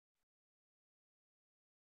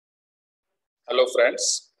Hello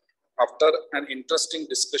friends, after an interesting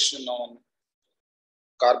discussion on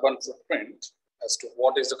carbon footprint as to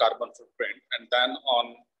what is the carbon footprint and then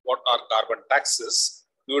on what are carbon taxes,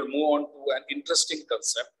 we would move on to an interesting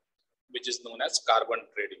concept which is known as carbon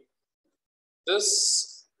trading.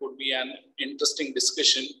 This would be an interesting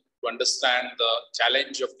discussion to understand the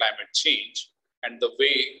challenge of climate change and the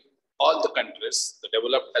way all the countries, the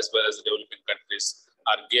developed as well as the developing countries,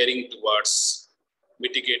 are gearing towards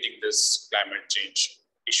mitigating this climate change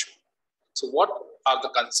issue. So what are the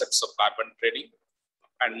concepts of carbon trading?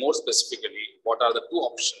 And more specifically, what are the two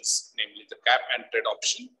options, namely the cap and trade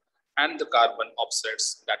option and the carbon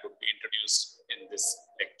offsets that would be introduced in this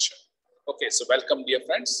lecture. Okay, so welcome dear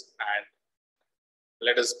friends, and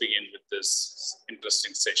let us begin with this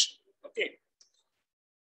interesting session. Okay.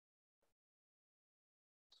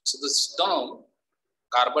 So this term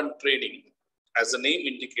carbon trading, as the name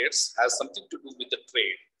indicates, has something to do with the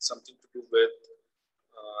trade, something to do with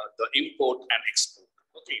the import and export.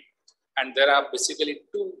 Okay, and there are basically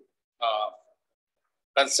two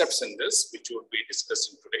concepts in this which we would be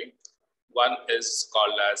discussing today. One is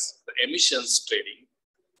called as the emissions trading.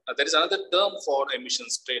 There is another term for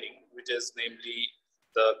emissions trading, which is namely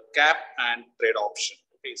the cap and trade option.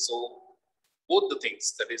 Okay, so both the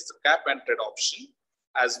things, that is the cap and trade option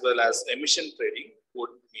as well as emission trading, would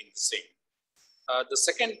mean the same. The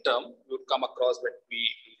second term you would come across when we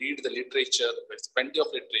read the literature, there's plenty of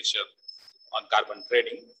literature on carbon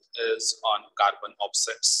trading, is on carbon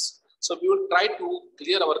offsets. So we will try to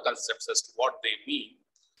clear our concepts as to what they mean,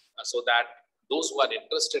 so that those who are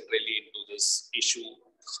interested really into this issue,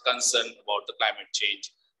 concerned about the climate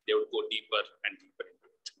change, they would go deeper and deeper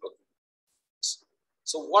into it. Okay.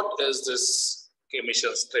 So what is this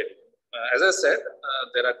emissions trading? As I said,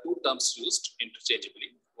 there are two terms used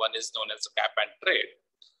interchangeably. One is known as the cap and trade,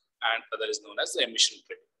 and other is known as the emission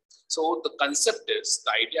trade. So the concept is,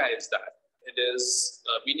 the idea is that it is,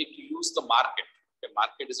 we need to use the market. The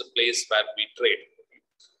market is a place where we trade. Okay.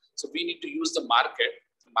 So we need to use the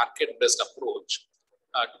market-based approach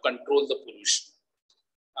to control the pollution.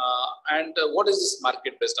 What is this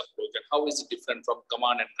market-based approach and how is it different from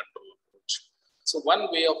command and control approach? So one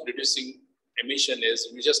way of reducing emission is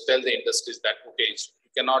we just tell the industries that, okay,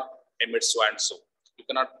 you cannot emit so and so. You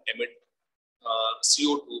cannot emit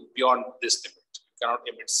CO2 beyond this limit. You cannot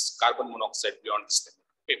emit carbon monoxide beyond this limit.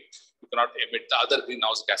 Okay. You cannot emit the other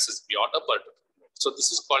greenhouse gases beyond a particular limit. So this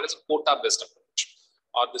is called as a quota-based approach.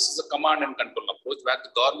 Or this is a command and control approach where the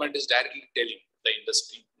government is directly telling the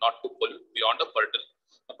industry not to pollute beyond a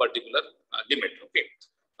particular limit. Okay.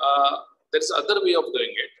 There is other way of doing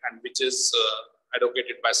it, and which is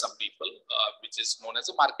advocated by some people, which is known as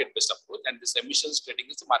a market-based approach. And this emissions trading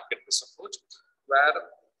is a market-based approach, where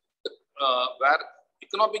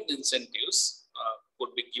economic incentives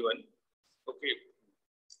could be given, okay,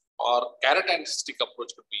 or carrot and stick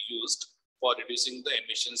approach could be used for reducing the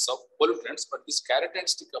emissions of pollutants. But this carrot and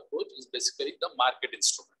stick approach is basically the market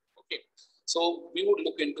instrument. Okay, so we would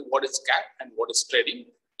look into what is cap and what is trading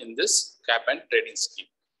in this cap and trading scheme.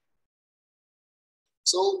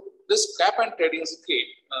 So this cap and trading scheme,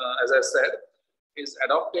 as I said, is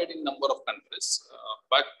adopted in number of countries,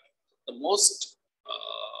 but the most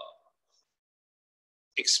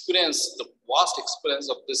the vast experience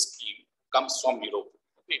of this scheme comes from Europe.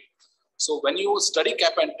 Okay, so when you study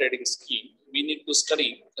cap and trading scheme, we need to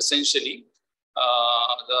study essentially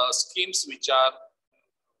the schemes which are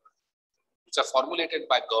formulated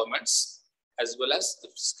by governments, as well as the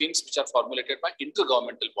schemes which are formulated by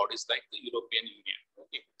intergovernmental bodies like the European Union.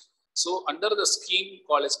 Okay, so under the scheme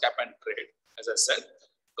called as cap and trade, as I said,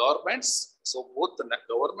 governments, so both the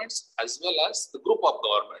governments as well as the group of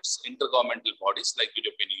governments, intergovernmental bodies like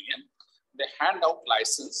European Union, they hand out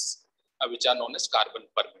license which are known as carbon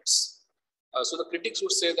permits. So the critics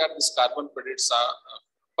would say that these carbon permits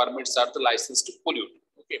are the license to pollute.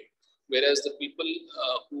 Okay, whereas the people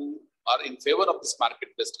who are in favor of this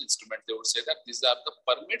market-based instrument, they would say that these are the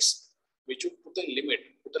permits which would put a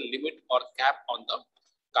limit or cap on the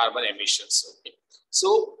carbon emissions. Okay,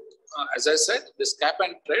 so as I said, this cap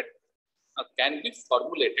and trade can be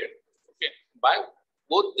formulated, okay, by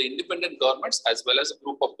both the independent governments as well as a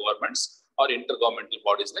group of governments or intergovernmental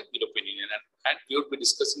bodies like European Union. And we would be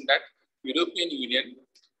discussing that European Union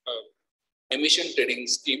emission trading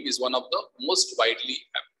scheme is one of the most widely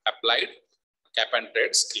applied cap and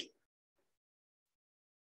trade scheme.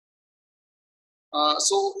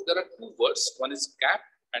 So there are two words, one is cap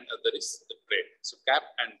and other is the trade. So cap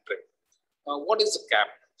and trade. What is the cap?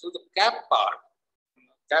 So the cap part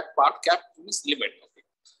means limit. Okay.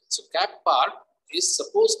 So cap part is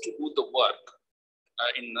supposed to do the work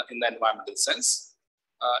in the environmental sense.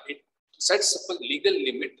 It sets up a legal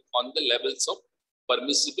limit on the levels of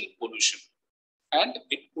permissible pollution, and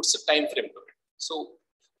it puts a time frame to it. So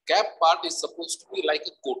cap part is supposed to be like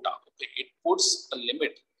a quota. Okay? It puts a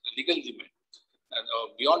limit, a legal limit,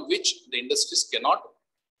 beyond which the industries cannot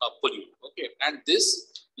pollute. Okay, and this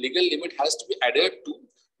legal limit has to be adhered to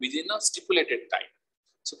within a stipulated time.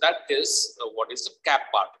 So that is what is the cap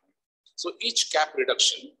part. So each cap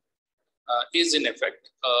reduction is in effect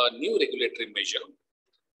a new regulatory measure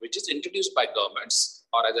which is introduced by governments,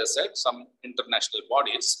 or as I said, some international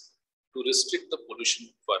bodies, to restrict the pollution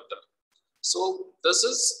further. So this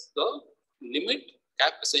is the limit.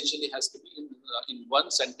 Cap essentially has to be in one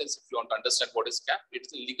sentence. If you want to understand what is cap,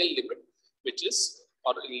 it's a legal limit, which is,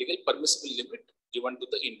 or a legal permissible limit given to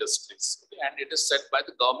the industries, okay? And it is set by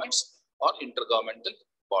the governments or intergovernmental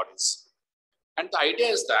bodies. And the idea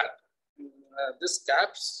is that this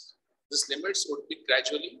caps, these limits would be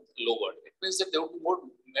gradually lowered. It means that they would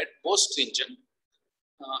be made more stringent,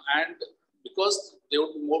 and because they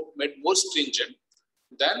would be made more stringent,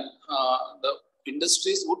 then the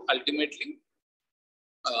industries would ultimately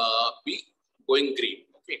be going green.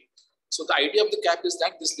 Okay, so the idea of the cap is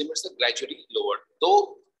that these limits are gradually lowered.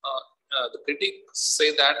 Though the critics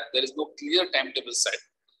say that there is no clear timetable set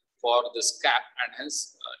for this cap, and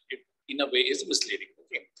hence it in a way is misleading.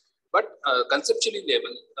 Okay, but conceptual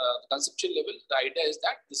level, the idea is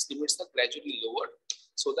that these limits are gradually lowered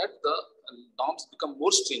so that the norms become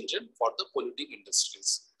more stringent for the polluting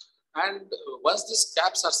industries. And once these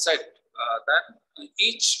caps are set, then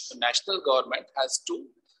each national government has to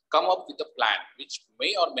come up with a plan, which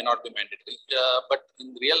may or may not be mandatory, but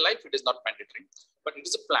in real life it is not mandatory, but it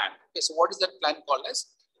is a plan. Okay, so what is that plan called as?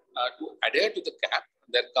 To adhere to the cap,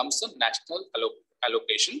 there comes a national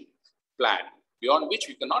allocation plan, beyond which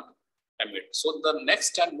we cannot emit. So the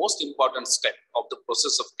next and most important step of the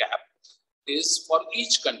process of cap is for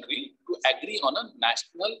each country to agree on a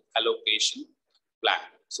national allocation plan.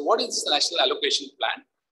 So what is this national allocation plan?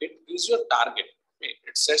 It gives you a target. Okay?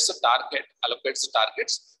 It sets a target, allocates the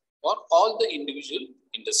targets for all the individual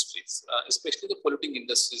industries, especially the polluting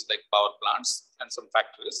industries like power plants and some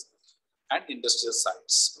factories and industrial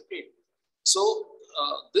sites. Okay, so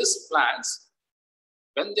these plans,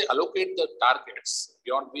 when they allocate the targets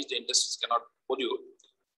beyond which the industries cannot pollute,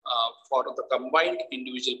 for the combined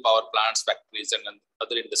individual power plants, factories, and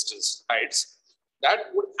other industrial sites,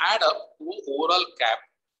 that would add up to an overall cap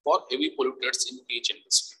for heavy polluters in each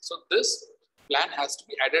industry. So this plan has to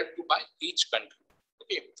be added to by each country.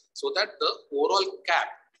 Okay, so that the overall cap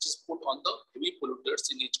which is put on the heavy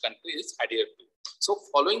polluters in each country is adhered to. So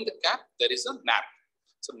following the cap, there is a NAP.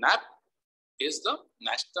 So NAP is the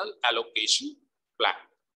National Allocation Plan.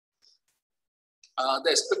 The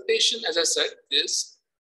expectation, as I said, is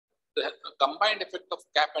the combined effect of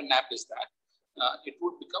cap and NAP is that it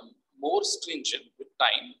would become more stringent with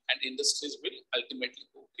time, and industries will ultimately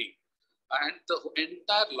go green. And the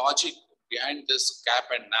entire logic behind this cap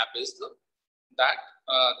and NAP is that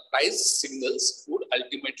price signals would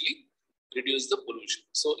ultimately reduce the pollution.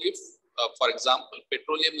 So if, for example,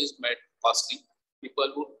 petroleum is made costly,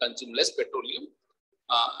 people would consume less petroleum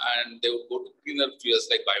and they would go to cleaner fuels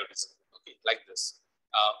like biodiesel, okay, like this,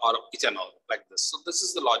 or ethanol, like this. So this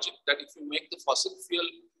is the logic, that if you make the fossil fuel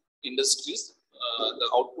industries, the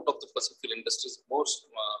output of the fossil fuel industries more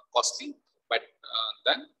costly, but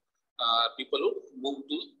then people would move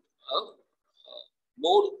to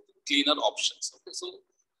more cleaner options. Okay, so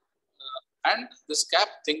and this cap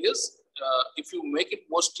thing is, if you make it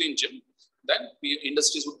more stringent, then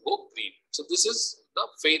industries would go green. So this is the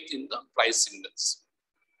faith in the price signals.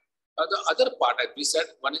 The other part, as we said,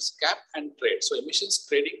 one is cap and trade. So emissions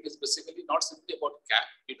trading is basically not simply about cap;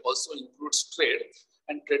 it also includes trade,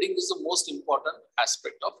 and trading is the most important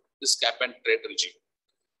aspect of this cap and trade regime.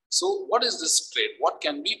 So what is this trade? What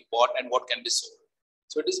can be bought and what can be sold?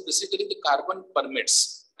 So it is basically the carbon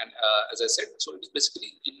permits. And as I said, so it is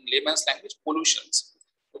basically in layman's language, pollutions.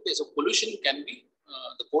 Okay, so pollution can be,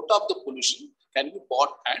 the quota of the pollution can be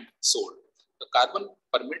bought and sold. The carbon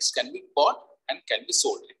permits can be bought and can be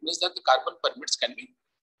sold. It means that the carbon permits can be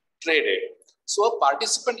traded. So a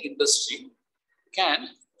participant industry can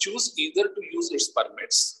choose either to use its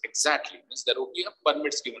permits exactly, means there will be a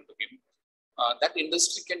permits given to him. That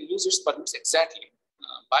industry can use its permits exactly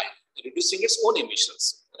by reducing its own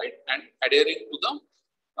emissions, right, and adhering to the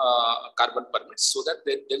carbon permits, so that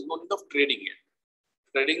there is no need of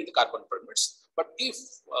trading the carbon permits. But if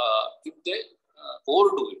they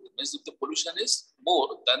overdo it, means if the pollution is more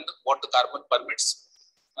than what the carbon permits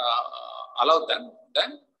allow them,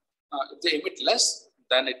 then if they emit less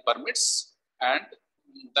than it permits, and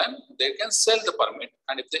then they can sell the permit,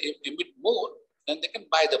 and if they emit more, then they can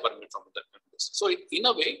buy the permit from other countries. So in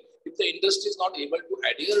a way, if the industry is not able to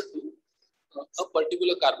adhere to a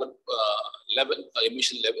particular carbon level,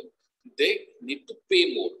 emission level, they need to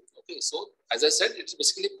pay more. Okay, so as I said, it's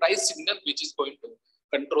basically price signal which is going to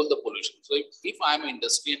control the pollution. So if I am an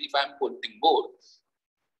industry and if I am polluting more,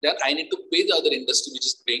 then I need to pay the other industry which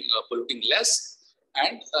is paying polluting less,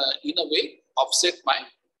 and in a way offset my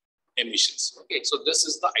emissions. Okay, so this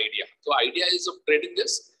is the idea. So idea is of trading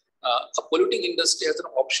this. A polluting industry has an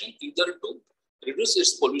option either to reduce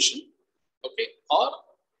its pollution, okay, or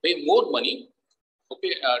pay more money,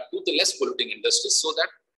 okay, to the less polluting industries, so that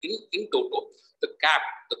in total the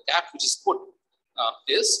cap which is put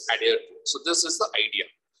is adhered to. So this is the idea.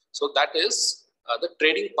 So that is the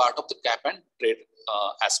trading part of the cap and trade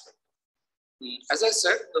aspect. As I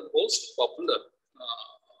said, the most popular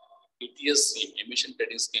ETS scheme, emission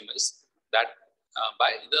trading scheme, is that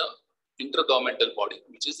by the intergovernmental body,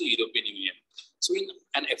 which is the European Union. So in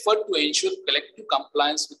an effort to ensure collective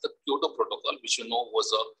compliance with the Kyoto Protocol, which you know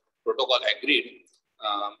was a protocol agreed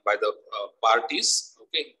by the parties,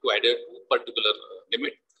 okay, to adhere to a particular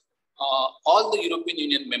limit, all the European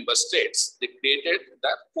Union member states, they created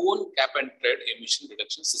their own cap and trade emission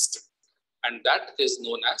reduction system. And that is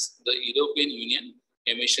known as the European Union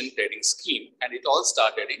Emission Trading Scheme. And it all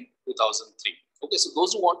started in 2003. Okay, so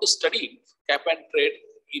those who want to study cap and trade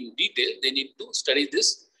in detail, they need to study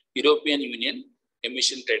this European Union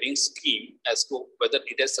Emission Trading Scheme as to whether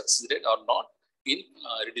it has succeeded or not in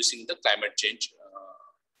reducing the climate change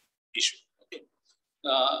issue. Okay.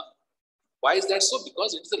 Why is that so?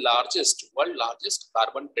 Because it's the world largest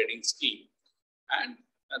carbon trading scheme, and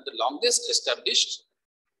the longest established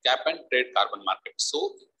cap and trade carbon market.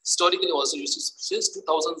 So historically also, since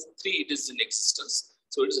 2003 it is in existence.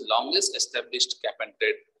 So it is the longest established cap and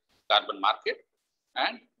trade carbon market,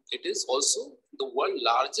 and it is also the world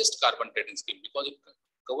largest carbon trading scheme because it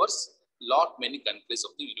covers many countries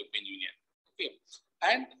of the European Union. Okay,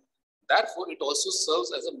 and therefore it also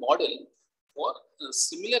serves as a model for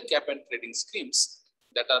similar cap and trading schemes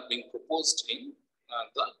that are being proposed in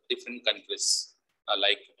the different countries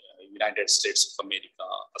like United States of America,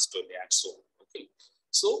 Australia, and so on. Okay,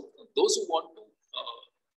 so those who want to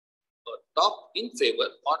talk in favor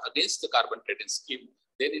or against the carbon trading scheme,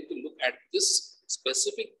 they need to look at this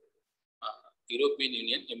specific European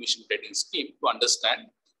Union emission trading scheme to understand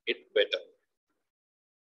it better.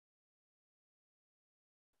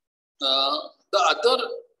 The other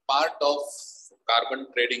part of carbon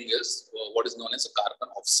trading is what is known as a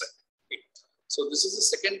carbon offset. Okay. So this is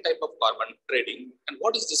the second type of carbon trading. And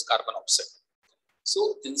what is this carbon offset?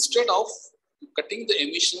 So instead of cutting the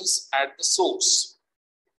emissions at the source,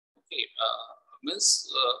 okay,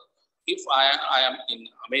 if I am in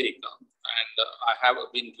America and I have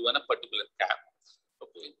been given a particular cap,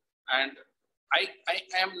 okay, and I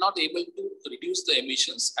am not able to reduce the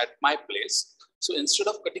emissions at my place. So instead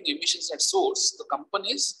of cutting emissions at source, the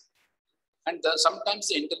companies and sometimes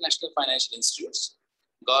the international financial institutes,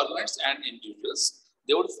 governments and individuals,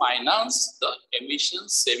 they would finance the emission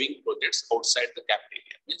saving projects outside the cap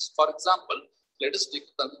area. Means, for example, let us take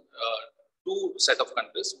two set of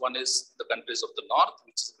countries. One is the countries of the north,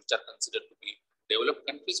 which are considered to be developed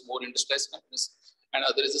countries, more industrialized countries, and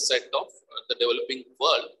other is a set of the developing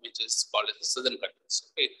world, which is called as the southern countries.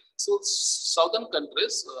 Okay, so southern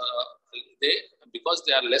countries, because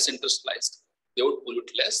they are less industrialized, they would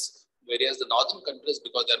pollute less, whereas the northern countries,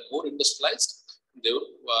 because they are more industrialized, they would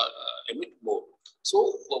emit more.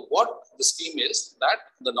 So what the scheme is that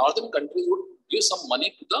the northern countries would give some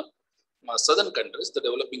money to the southern countries, the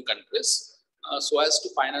developing countries, so as to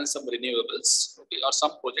finance some renewables, okay, or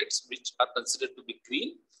some projects which are considered to be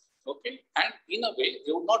green, okay, and in a way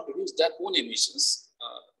they would not reduce their own emissions.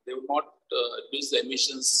 They would not reduce the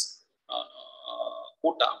emissions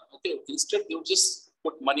quota. Okay, instead they would just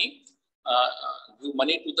put money, give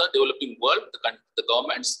money to the developing world, the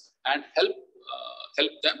governments, and help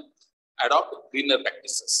them adopt greener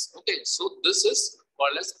practices. Okay, so this is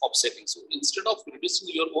called as offsetting. So instead of reducing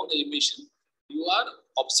your own emission, you are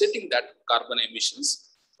offsetting that carbon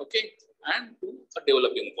emissions, okay, and to a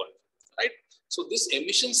developing world, right? So these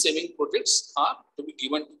emission saving projects are to be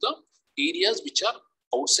given to the areas which are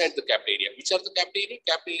outside the capped area. Which are the capped area?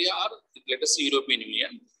 Capped area are, let us say, European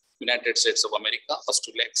Union, United States of America,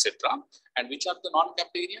 Australia, etc. And which are the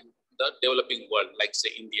non-capped area? The developing world, like say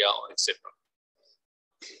India or etc.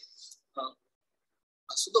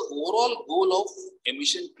 So the overall goal of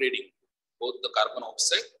emission trading, both the carbon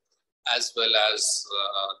offset as well as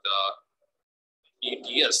the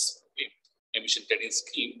ETS, okay, emission trading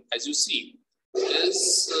scheme, as you see,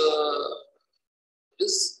 is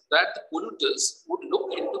that the polluters would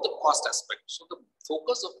look into the cost aspect. So the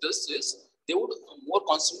focus of this is they would more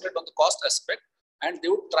concentrate on the cost aspect, and they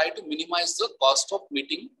would try to minimize the cost of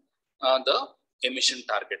meeting the emission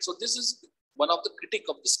target. So this is one of the critique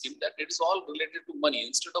of the scheme, that it is all related to money.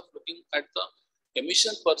 Instead of looking at the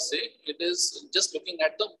emission per se, it is just looking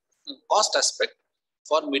at the cost aspect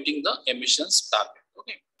for meeting the emissions target.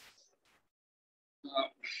 Okay.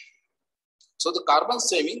 So the carbon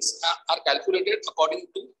savings are calculated according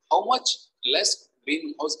to how much less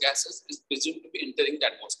greenhouse gases is presumed to be entering the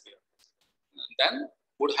atmosphere than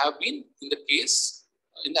would have been in the case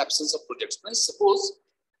in the absence of projects. Now, suppose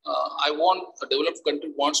a developed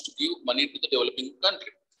country wants to give money to the developing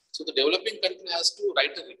country. So the developing country has to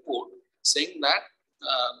write a report saying that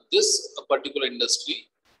this particular industry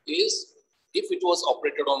is, if it was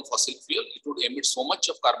operated on fossil fuel, it would emit so much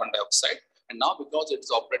of carbon dioxide. And now because it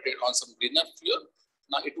is operated on some greener fuel,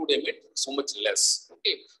 now it would emit so much less.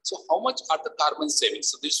 Okay. So how much are the carbon savings?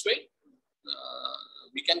 So this way,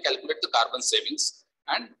 we can calculate the carbon savings,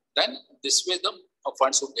 and then this way the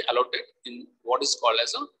funds would be allotted in what is called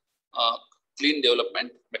as a clean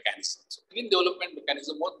development mechanism. So clean development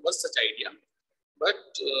mechanism was such idea, but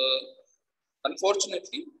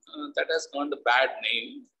unfortunately that has earned a bad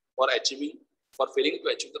name for failing to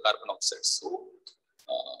achieve the carbon offsets. So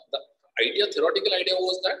the theoretical idea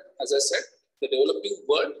was that, as I said, the developing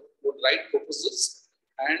world would write proposals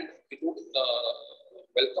and it would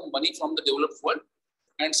welcome money from the developed world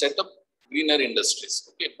and set up greener industries.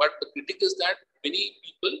 Okay, but the critique is that many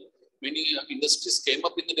industries came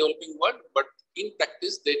up in the developing world, but in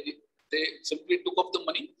practice they simply took up the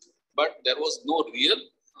money, but there was no real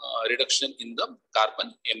reduction in the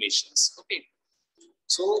carbon emissions. Okay,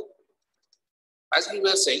 so as we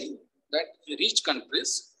were saying that rich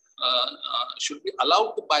countries should be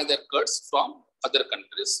allowed to buy their goods from other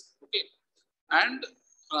countries. Okay, and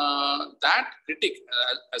that critique,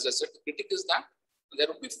 as I said, the critique is that there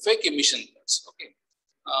will be fake emission cuts. Okay,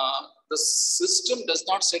 the system does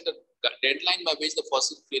not set a deadline by which the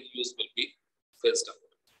fossil fuel use will be phased out.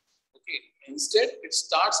 Okay, instead it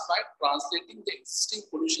starts by translating the existing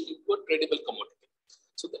pollution into a tradable commodity.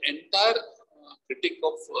 So the entire critique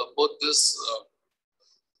of both this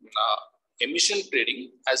emission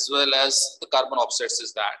trading as well as the carbon offsets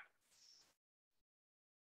is that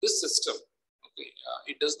this system, okay,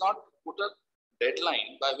 it does not put a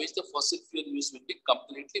deadline by which the fossil fuel use will be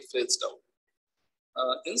completely phased out.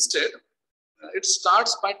 Instead, it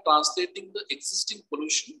starts by translating the existing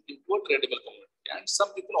pollution into a tradable commodity. And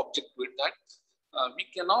some people object to it that we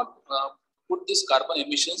cannot put this carbon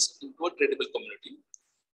emissions into a tradable commodity,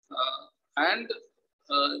 and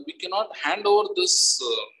we cannot hand over this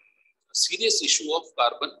serious issue of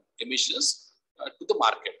carbon emissions to the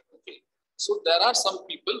market. Okay, so there are some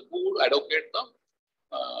people who would advocate the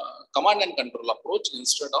command and control approach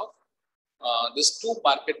instead of these two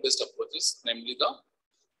market-based approaches, namely the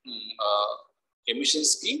emission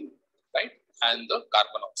scheme, right, and the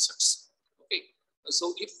carbon offsets. Okay,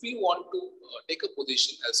 so if we want to take a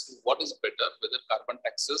position as to what is better, whether carbon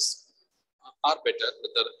taxes are better,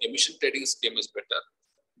 whether emission trading scheme is better,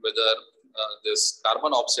 whether this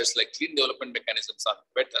carbon offsets like clean development mechanisms are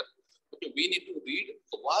better, okay, we need to read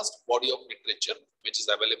a vast body of literature which is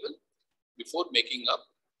available before making up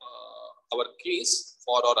our case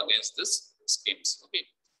for or against this schemes. Okay,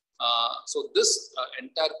 so this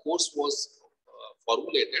entire course was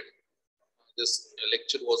formulated. This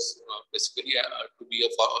lecture was basically to be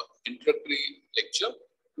a introductory lecture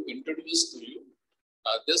to introduce to you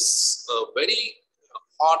this very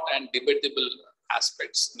hot and debatable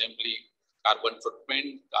aspects, namely carbon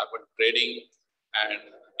footprint, carbon trading, and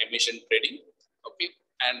emission trading. Okay,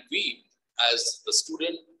 and we as the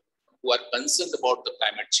student who are concerned about the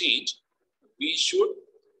climate change, we should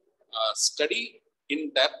study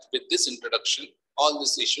in depth with this introduction all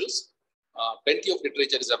these issues. Plenty of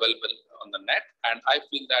literature is available on the net, and I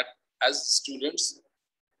feel that as students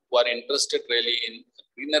who are interested really in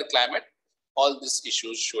greener climate, all these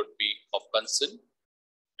issues should be of concern.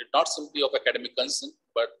 It's not simply of academic concern,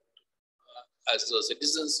 but as the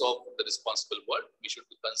citizens of the responsible world, we should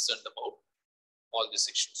be concerned about all these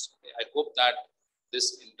issues. I hope that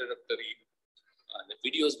this introductory the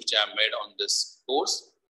videos which I have made on this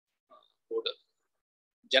course would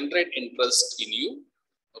generate interest in you.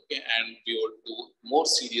 Okay, and we will do more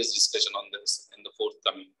serious discussion on this in the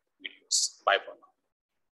forthcoming videos. Bye for now.